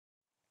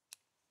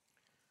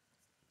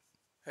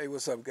Hey,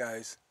 what's up,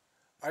 guys?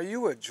 Are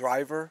you a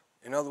driver?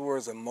 In other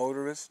words, a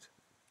motorist?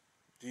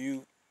 Do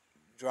you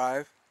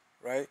drive,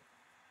 right?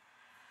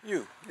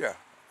 Yeah.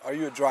 Are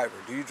you a driver?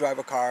 Do you drive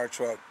a car,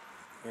 truck,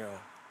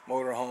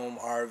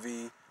 motorhome,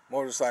 RV,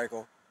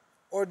 motorcycle?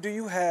 Or do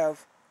you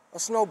have a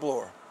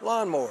snowblower,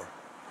 lawnmower,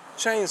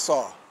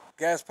 chainsaw,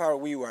 gas-powered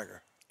weed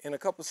whacker? In a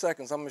couple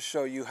seconds, I'm going to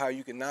show you how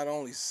you can not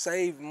only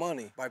save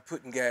money by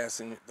putting gas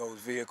in those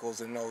vehicles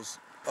and those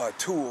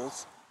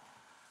tools,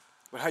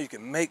 but how you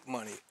can make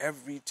money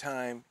every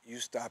time you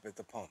stop at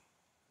the pump.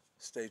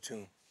 Stay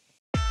tuned.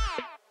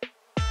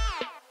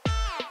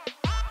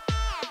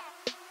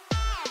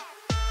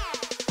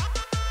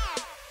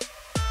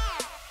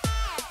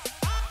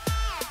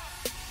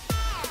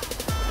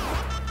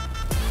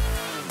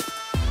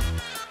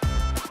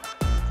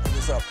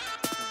 What's up?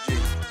 It's G.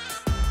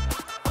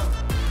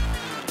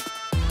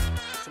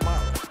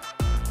 Tomorrow,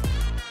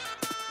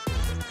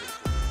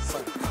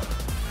 Sunday,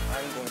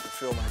 I'm going to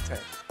fill my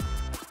tank.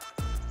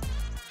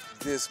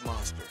 This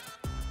monster,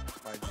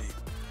 my Jeep.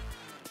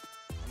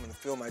 I'm going to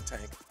fill my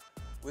tank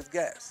with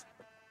gas.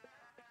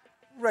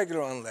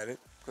 Regular unleaded,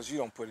 because you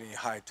don't put any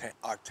high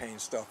octane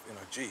stuff in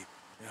a Jeep.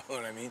 You know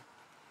what I mean?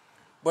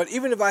 But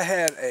even if I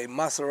had a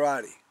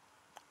Maserati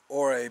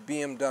or a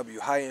BMW,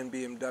 high-end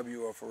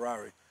BMW or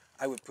Ferrari,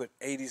 I would put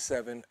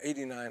 87,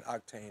 89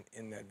 octane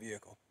in that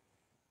vehicle.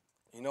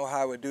 You know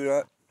how I would do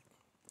that?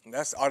 And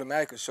that's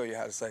automatically show you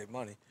how to save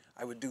money.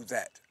 I would do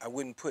that. I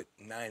wouldn't put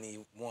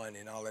 91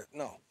 and all that.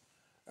 No,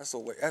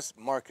 that's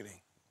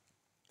marketing.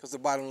 Because the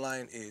bottom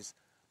line is,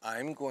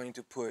 I'm going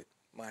to put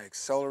my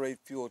Xcelerate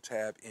Fuel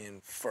tab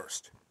in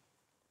first,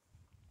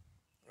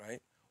 right?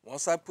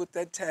 Once I put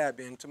that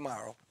tab in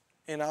tomorrow,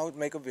 and I would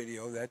make a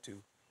video of that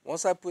too.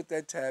 Once I put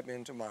that tab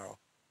in tomorrow,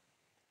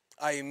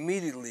 I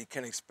immediately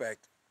can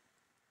expect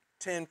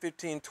 10,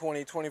 15,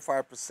 20,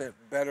 25%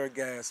 better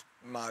gas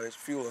mileage,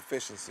 fuel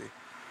efficiency,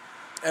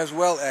 as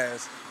well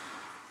as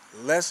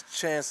less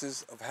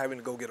chances of having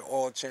to go get an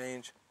oil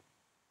change.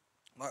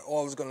 My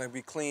oil is going to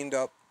be cleaned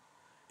up.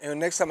 And the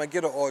next time I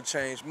get an oil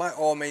change, my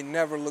oil may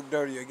never look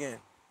dirty again.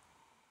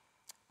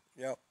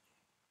 Yep.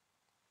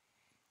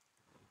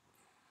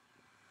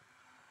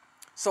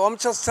 So I'm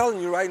just telling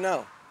you right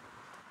now,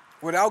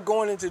 without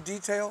going into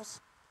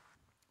details,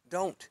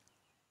 don't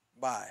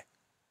buy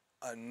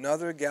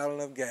another gallon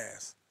of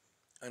gas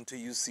until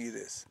you see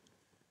this.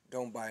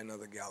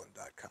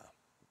 Don'tbuyanothергallon.com.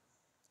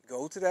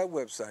 Go to that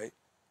website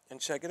and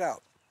check it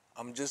out.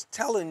 I'm just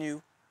telling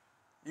you,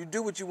 you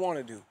do what you want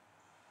to do.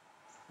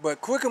 But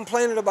quit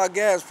complaining about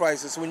gas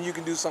prices when you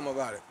can do something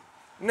about it.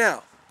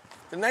 Now,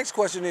 the next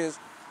question is,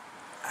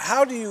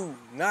 how do you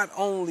not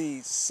only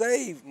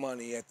save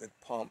money at the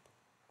pump,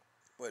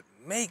 but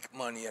make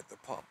money at the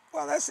pump?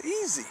 Well, that's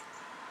easy.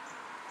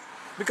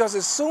 Because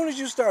as soon as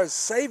you start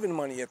saving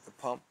money at the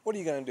pump, what are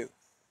you going to do?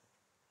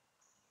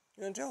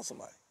 You're going to tell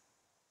somebody.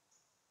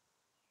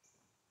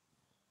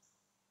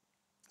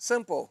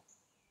 Simple.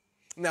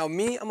 Now,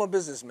 me, I'm a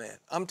businessman.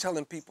 I'm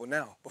telling people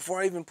now, before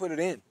I even put it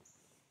in.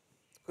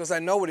 Because I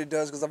know what it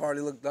does because I've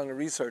already done the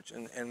research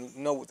and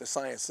know what the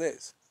science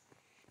says.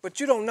 But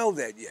you don't know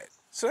that yet.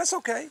 So that's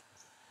okay.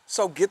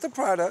 So get the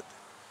product,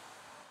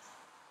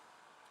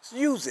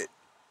 use it.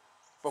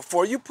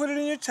 Before you put it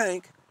in your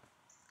tank,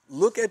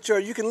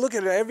 you can look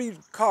at every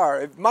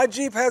car. If my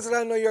Jeep has it,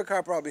 I know your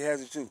car probably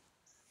has it too.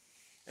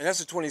 And that's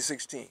a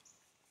 2016.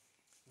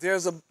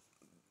 There's a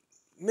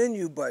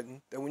menu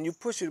button that when you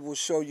push it will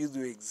show you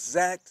the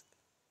exact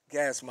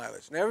gas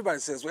mileage. Now everybody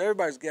says, well,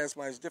 everybody's gas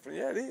mileage is different.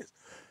 Yeah, it is.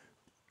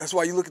 That's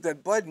why you look at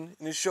that button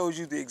and it shows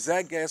you the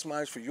exact gas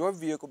mileage for your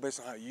vehicle based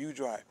on how you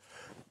drive.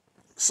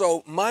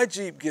 So my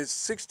Jeep gets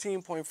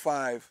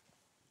 16.5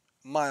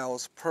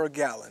 miles per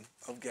gallon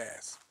of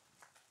gas.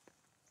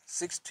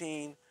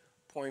 16.5.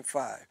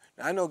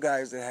 Now I know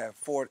guys that have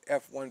Ford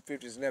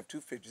F-150s and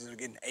F-250s that are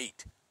getting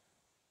 8.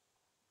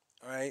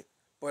 All right?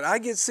 But I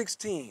get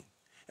 16.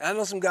 And I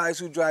know some guys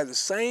who drive the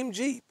same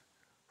Jeep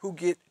who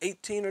get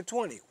 18 or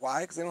 20.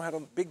 Why? Because they don't have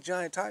them big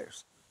giant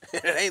tires.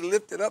 It ain't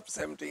lifted up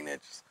 17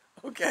 inches.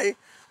 Okay?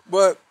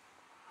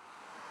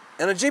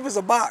 And a Jeep is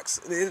a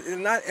box. It's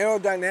not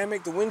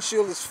aerodynamic. The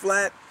windshield is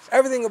flat.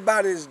 Everything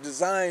about it is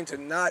designed to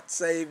not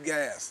save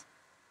gas.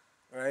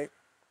 Right?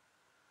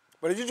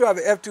 But if you drive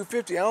an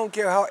F-250, I don't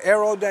care how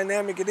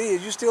aerodynamic it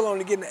is, you're still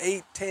only getting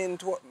 8, 10,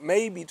 12,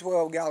 maybe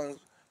 12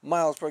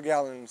 miles per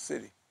gallon in the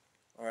city.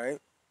 All right?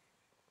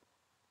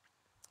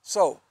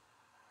 So,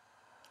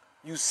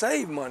 you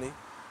save money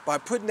by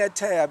putting that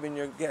tab in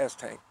your gas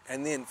tank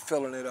and then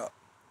filling it up.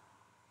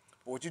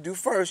 But what you do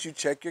first, you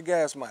check your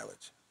gas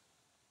mileage.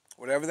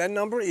 Whatever that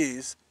number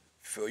is,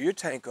 fill your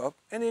tank up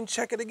and then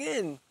check it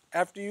again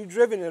after you've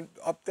driven it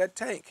up that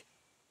tank.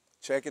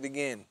 Check it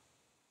again.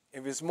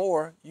 If it's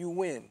more, you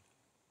win.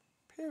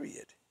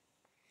 Period.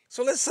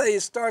 So let's say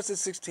it starts at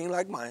 16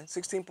 like mine,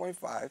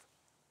 16.5,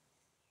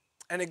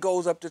 and it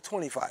goes up to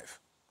 25.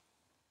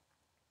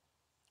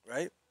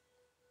 Right?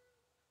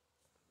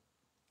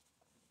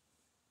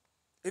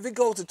 If it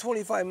goes to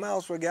 25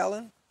 miles per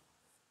gallon,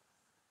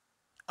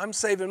 I'm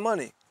saving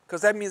money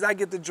because that means I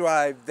get to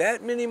drive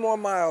that many more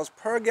miles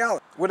per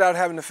gallon without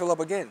having to fill up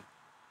again.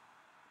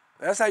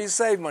 That's how you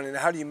save money. Now,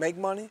 how do you make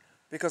money?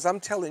 Because I'm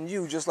telling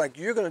you, just like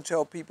you're going to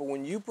tell people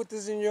when you put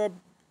this in your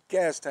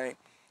gas tank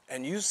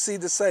and you see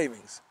the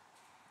savings,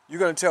 you're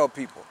going to tell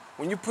people.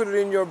 When you put it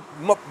in your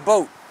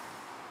boat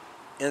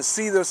and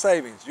see the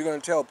savings, you're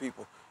going to tell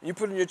people. When you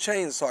put it in your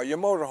chainsaw, your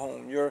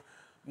motorhome, your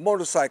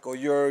motorcycle,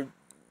 your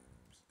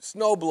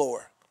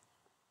snowblower,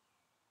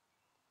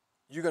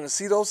 you're going to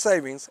see those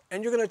savings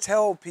and you're going to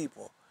tell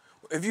people.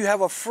 If you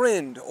have a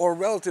friend or a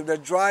relative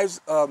that drives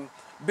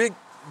big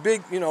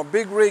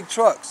rig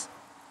trucks,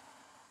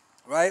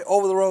 right,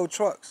 over the road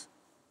trucks,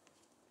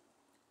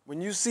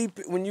 when you see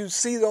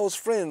those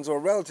friends or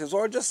relatives,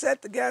 or just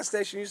at the gas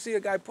station, you see a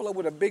guy pull up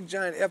with a big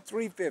giant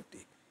F-350,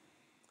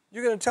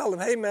 you're going to tell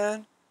him, hey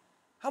man,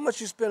 how much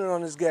you spending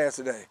on this gas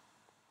today?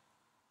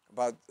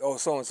 About, oh,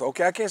 so-and-so.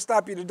 Okay, I can't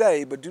stop you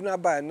today, but do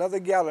not buy another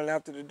gallon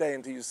after today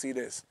until you see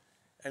this.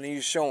 And then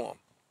you show them.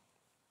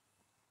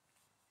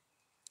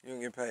 You don't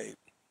get paid.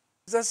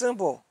 It's that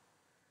simple.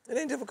 It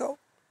ain't difficult.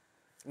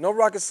 No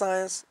rocket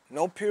science,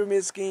 no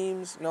pyramid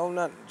schemes, no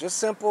nothing. Just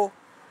simple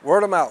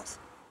word of mouth.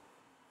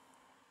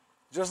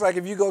 Just like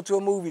if you go to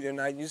a movie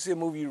tonight and you see a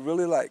movie you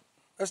really like.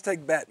 Let's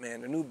take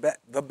Batman,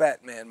 the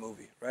Batman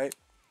movie, right?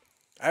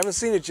 I haven't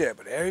seen it yet,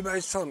 but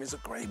everybody's telling me it's a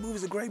great movie,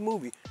 it's a great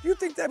movie. Do you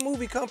think that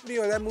movie company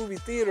or that movie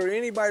theater or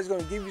anybody's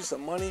going to give you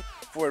some money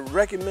for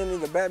recommending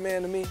the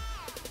Batman to me?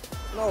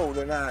 No,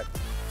 they're not.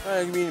 They're not going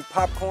to give me any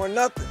popcorn,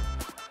 nothing.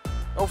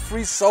 No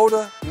free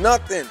soda,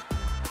 nothing.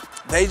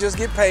 They just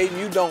get paid and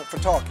you don't for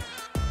talking.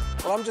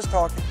 Well, I'm just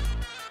talking.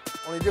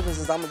 Only difference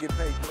is I'm going to get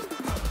paid.